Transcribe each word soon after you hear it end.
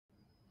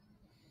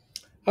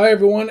Hi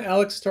everyone,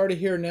 Alex Tardy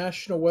here,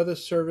 National Weather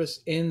Service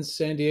in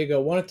San Diego.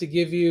 Wanted to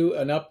give you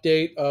an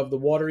update of the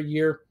water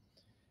year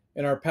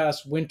and our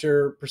past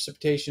winter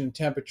precipitation and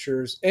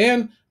temperatures,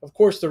 and of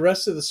course the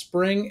rest of the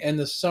spring and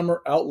the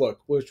summer outlook,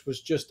 which was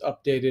just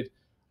updated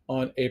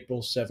on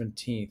April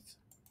 17th.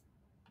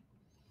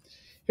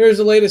 Here's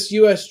the latest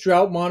U.S.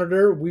 drought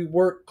monitor. We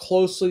work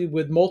closely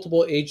with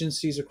multiple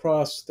agencies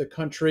across the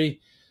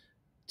country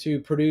to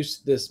produce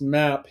this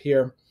map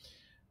here.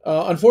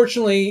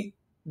 Unfortunately,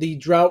 the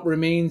drought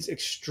remains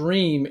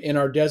extreme in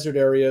our desert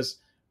areas,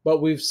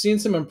 but we've seen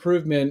some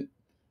improvement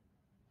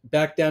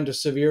back down to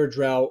severe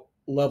drought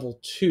level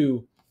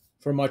 2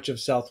 for much of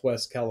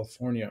Southwest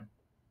California.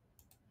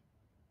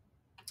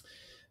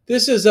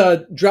 This is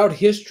a drought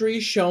history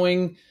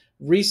showing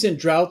recent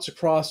droughts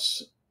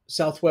across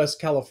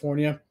Southwest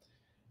California.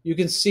 You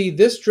can see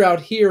this drought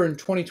here in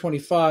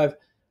 2025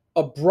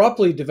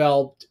 abruptly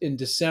developed in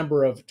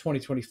December of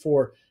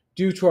 2024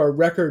 due to our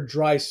record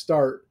dry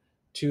start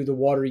to the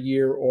water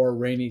year or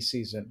rainy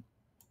season.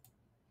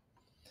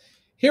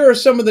 Here are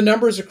some of the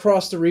numbers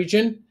across the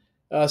region.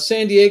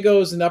 San Diego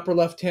is in the upper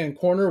left-hand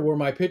corner where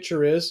my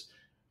picture is,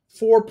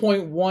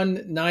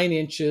 4.19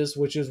 inches,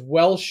 which is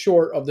well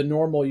short of the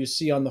normal you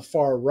see on the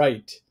far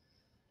right.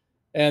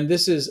 And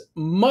this is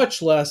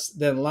much less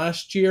than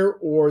last year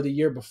or the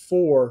year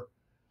before,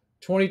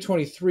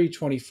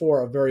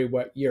 2023-24, a very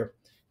wet year.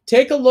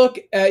 Take a look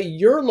at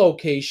your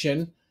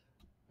location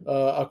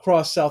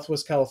across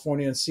Southwest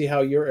California and see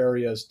how your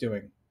area is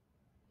doing.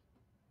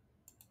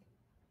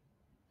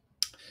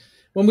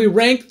 When we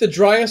rank the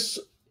driest,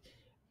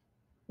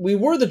 we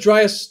were the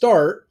driest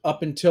start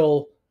up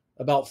until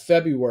about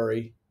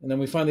February, and then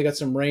we finally got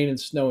some rain and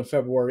snow in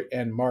February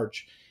and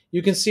March.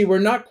 You can see we're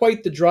not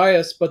quite the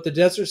driest, but the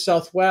desert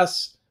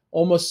Southwest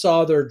almost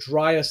saw their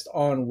driest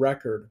on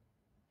record.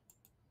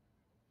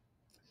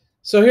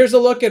 So here's a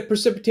look at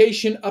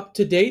precipitation up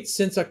to date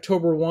since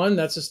October 1.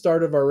 That's the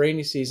start of our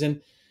rainy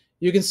season.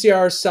 You can see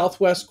our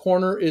southwest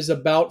corner is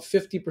about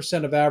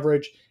 50% of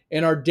average,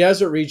 and our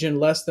desert region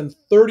less than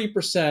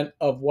 30%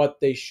 of what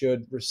they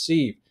should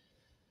receive.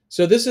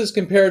 So this is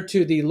compared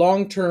to the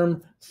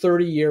long-term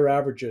 30-year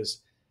averages.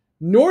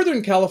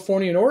 Northern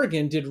California and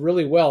Oregon did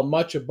really well,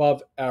 much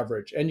above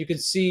average. And you can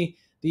see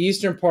the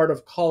eastern part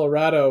of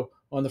Colorado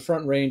on the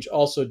Front Range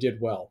also did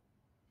well.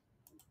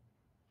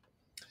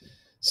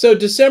 So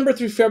December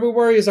through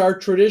February is our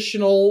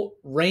traditional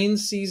rain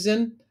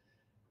season,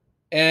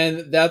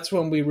 and that's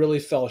when we really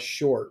fell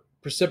short.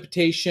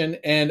 Precipitation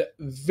and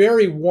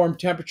very warm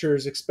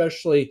temperatures,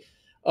 especially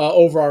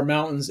over our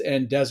mountains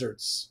and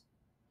deserts.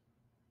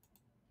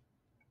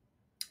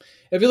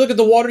 If you look at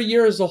the water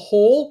year as a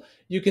whole,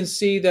 you can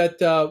see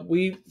that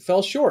we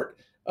fell short.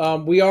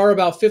 We are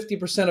about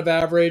 50% of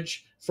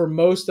average for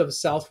most of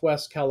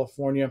Southwest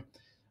California.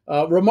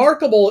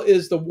 Remarkable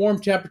is the warm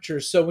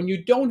temperatures. So when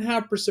you don't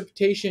have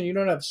precipitation, you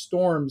don't have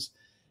storms,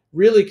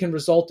 really can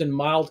result in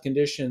mild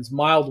conditions,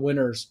 mild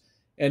winters,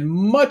 and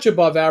much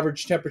above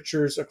average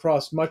temperatures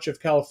across much of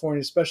California,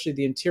 especially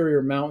the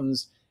interior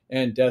mountains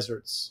and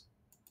deserts.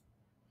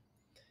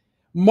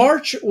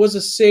 March was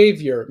a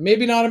savior,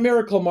 maybe not a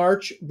miracle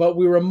March, but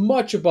we were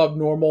much above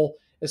normal,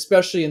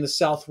 especially in the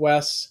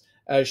Southwest,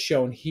 as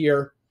shown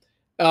here.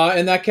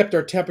 And that kept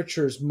our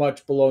temperatures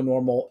much below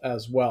normal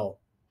as well.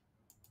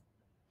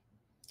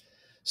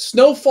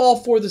 Snowfall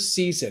for the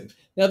season.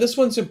 Now, this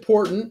one's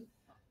important.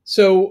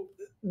 So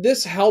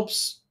this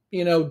helps,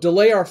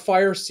 delay our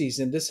fire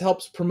season. This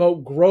helps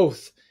promote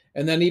growth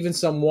and then even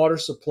some water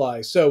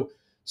supply. So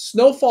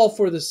snowfall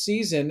for the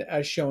season,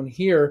 as shown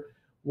here,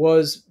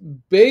 was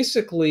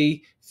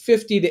basically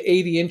 50 to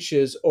 80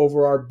 inches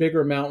over our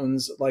bigger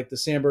mountains like the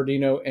San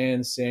Bernardino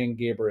and San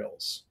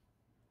Gabriel's.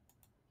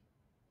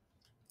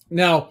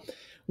 Now,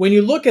 when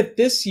you look at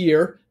this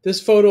year,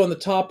 this photo on the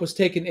top was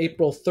taken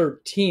April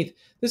 13th.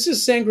 This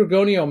is San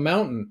Gorgonio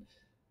Mountain.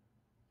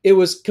 It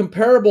was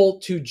comparable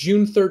to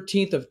June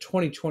 13th of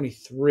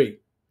 2023.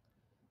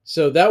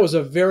 So that was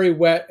a very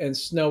wet and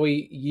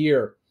snowy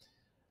year.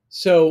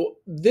 So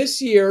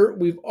this year,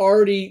 we've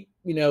already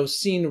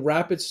seen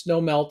rapid snow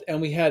melt,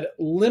 and we had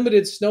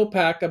limited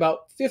snowpack,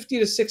 about 50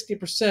 to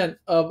 60%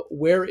 of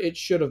where it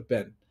should have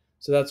been.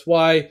 So that's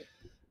why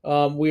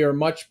we are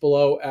much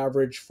below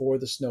average for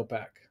the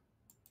snowpack.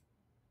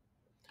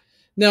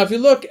 Now, if you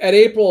look at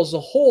April as a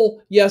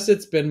whole, yes,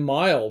 it's been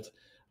mild.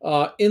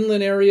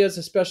 Inland areas,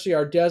 especially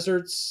our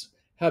deserts,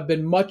 have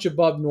been much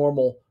above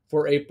normal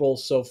for April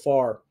so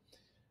far.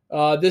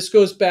 This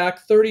goes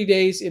back 30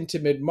 days into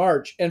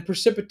mid-March. And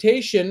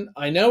precipitation,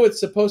 I know it's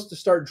supposed to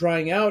start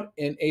drying out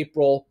in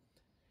April,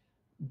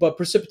 but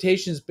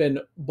precipitation's been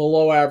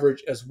below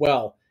average as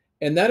well.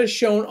 And that is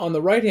shown on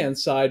the right-hand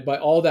side by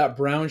all that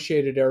brown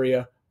shaded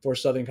area for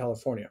Southern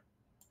California.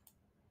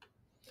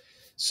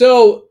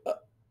 So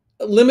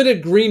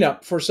limited green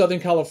up for Southern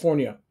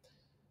California.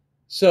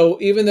 So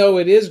even though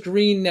it is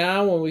green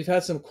now and we've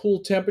had some cool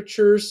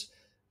temperatures,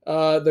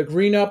 the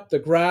green up, the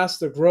grass,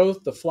 the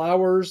growth, the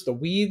flowers, the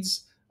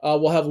weeds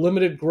will have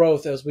limited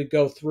growth as we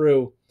go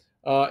through,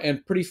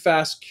 and pretty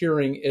fast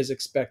curing is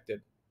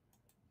expected.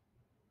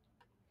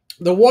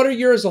 The water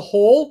year as a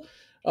whole,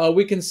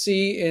 we can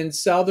see in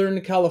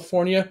Southern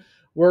California,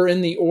 we're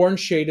in the orange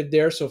shaded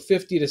there, so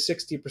 50 to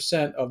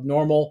 60% of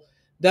normal.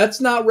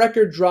 That's not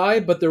record dry,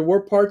 but there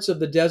were parts of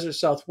the desert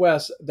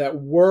Southwest that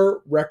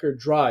were record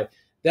dry.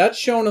 That's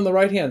shown on the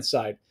right-hand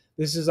side.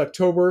 This is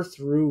October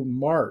through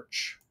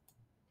March.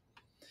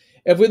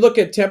 If we look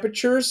at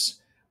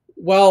temperatures,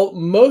 while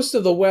most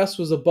of the West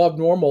was above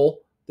normal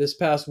this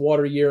past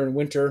water year and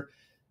winter,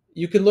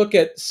 you can look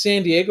at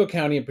San Diego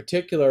County in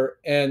particular,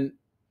 and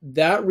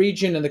that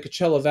region and the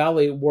Coachella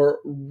Valley were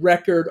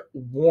record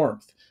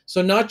warmth.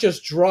 So not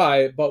just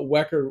dry, but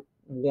record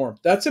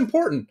warmth. That's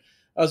important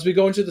as we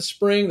go into the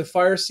spring, the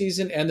fire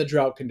season, and the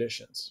drought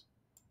conditions.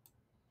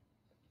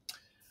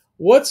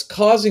 What's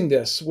causing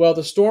this? Well,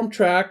 the storm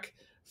track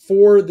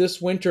for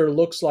this winter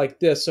looks like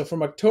this. So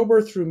from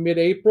October through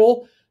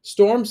mid-April,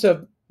 storms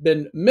have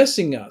been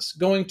missing us,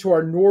 going to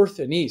our north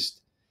and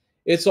east.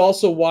 It's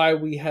also why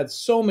we had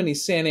so many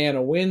Santa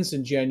Ana winds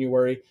in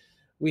January.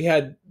 We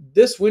had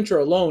this winter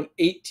alone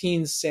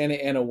 18 Santa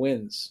Ana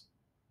winds.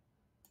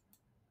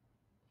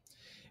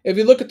 If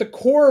you look at the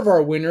core of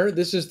our winter,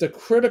 this is the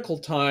critical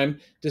time,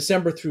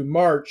 December through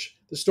March.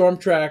 The storm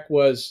track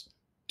was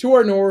to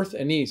our north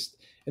and east.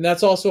 And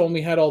that's also when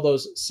we had all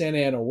those Santa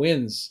Ana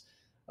winds.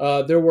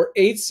 There were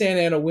 8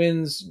 Santa Ana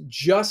winds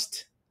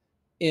just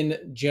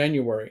in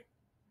January.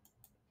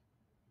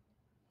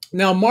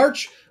 Now,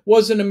 March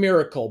wasn't a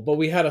miracle, but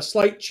we had a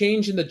slight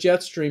change in the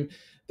jet stream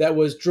that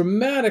was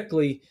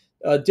dramatically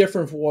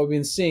different from what we've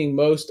been seeing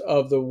most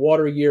of the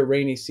water year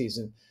rainy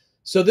season.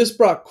 So this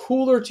brought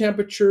cooler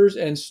temperatures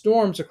and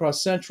storms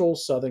across central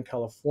Southern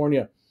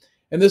California.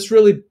 And this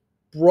really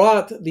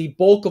brought the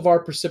bulk of our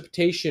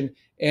precipitation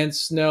and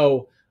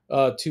snow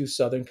to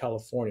Southern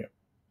California.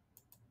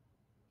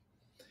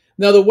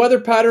 Now, the weather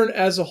pattern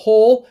as a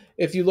whole,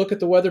 if you look at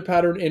the weather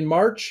pattern in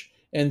March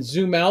and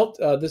zoom out,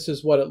 this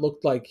is what it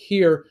looked like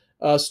here.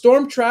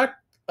 Storm track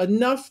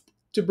enough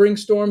to bring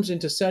storms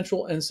into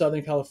central and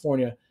Southern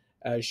California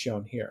as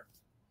shown here.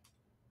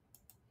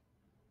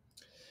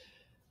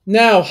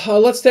 Now,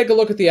 let's take a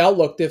look at the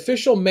outlook. The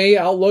official May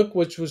outlook,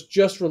 which was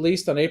just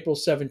released on April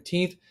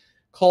 17th,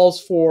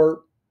 calls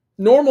for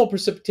normal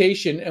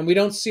precipitation, and we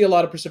don't see a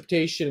lot of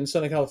precipitation in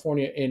Southern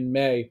California in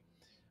May.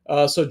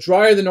 So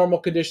drier than normal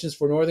conditions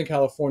for Northern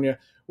California,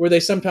 where they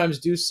sometimes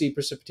do see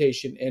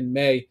precipitation in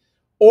May.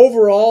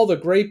 Overall, the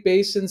Great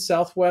Basin,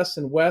 Southwest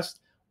and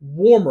West,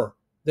 warmer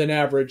than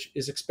average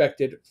is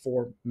expected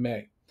for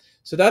May.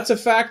 So that's a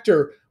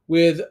factor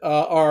with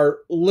our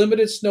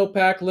limited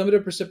snowpack,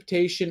 limited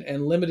precipitation,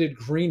 and limited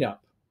green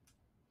up.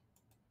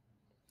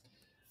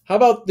 How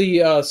about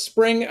the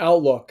spring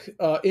outlook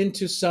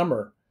into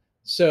summer?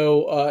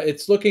 So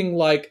it's looking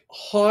like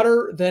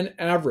hotter than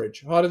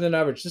average,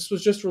 This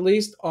was just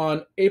released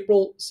on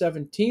April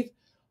 17th.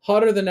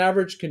 Hotter than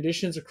average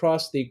conditions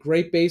across the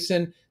Great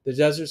Basin, the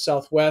desert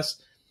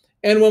Southwest.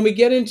 And when we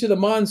get into the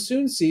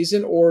monsoon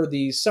season or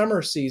the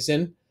summer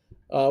season,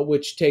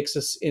 which takes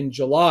us in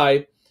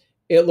July,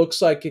 it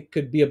looks like it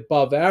could be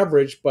above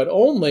average, but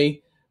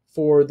only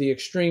for the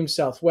extreme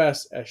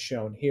Southwest as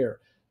shown here.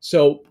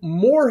 So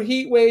more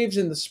heat waves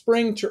in the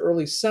spring to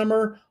early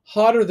summer,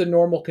 hotter than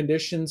normal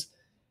conditions.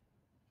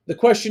 The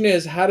question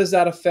is, how does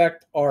that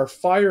affect our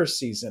fire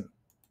season?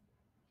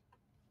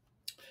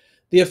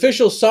 The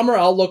official summer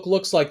outlook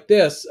looks like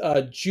this.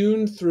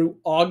 June through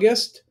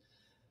August,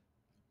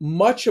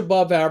 much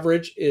above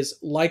average is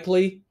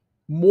likely.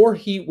 More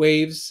heat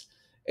waves.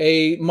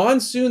 A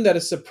monsoon that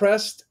is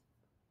suppressed,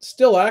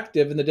 still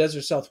active in the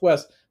desert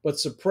Southwest, but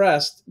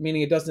suppressed,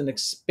 meaning it doesn't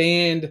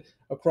expand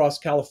across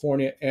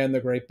California and the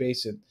Great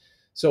Basin.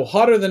 So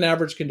hotter than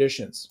average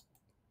conditions.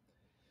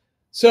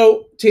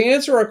 So to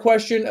answer our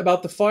question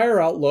about the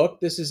fire outlook,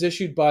 this is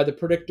issued by the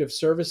Predictive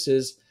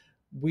Services.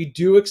 We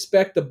do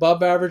expect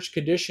above average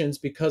conditions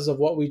because of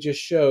what we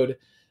just showed.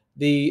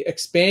 The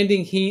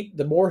expanding heat,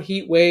 the more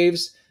heat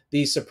waves,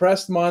 the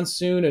suppressed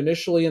monsoon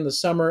initially in the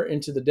summer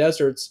into the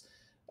deserts,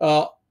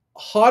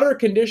 hotter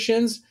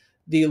conditions,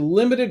 the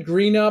limited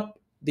green up,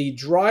 the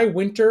dry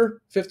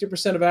winter,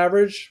 50% of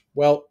average.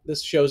 Well,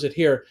 this shows it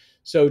here.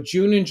 So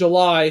June and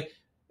July,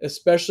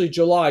 especially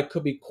July,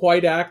 could be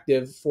quite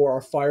active for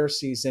our fire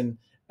season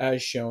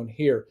as shown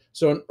here.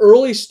 So an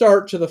early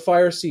start to the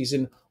fire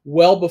season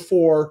well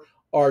before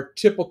our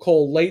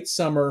typical late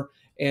summer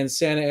and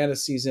Santa Ana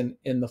season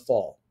in the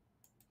fall.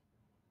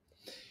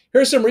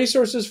 Here's some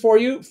resources for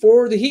you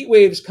for the heat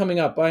waves coming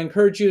up. I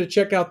encourage you to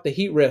check out the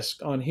heat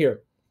risk on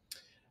here.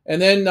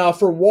 And then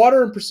for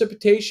water and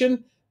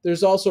precipitation,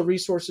 there's also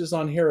resources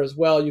on here as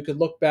well. You can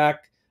look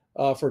back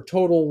for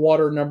total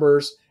water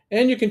numbers,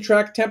 and you can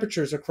track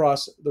temperatures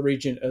across the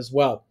region as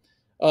well.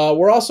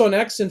 We're also on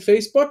X and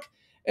Facebook.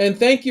 And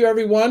thank you,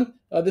 everyone.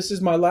 This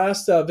is my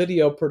last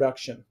video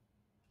production.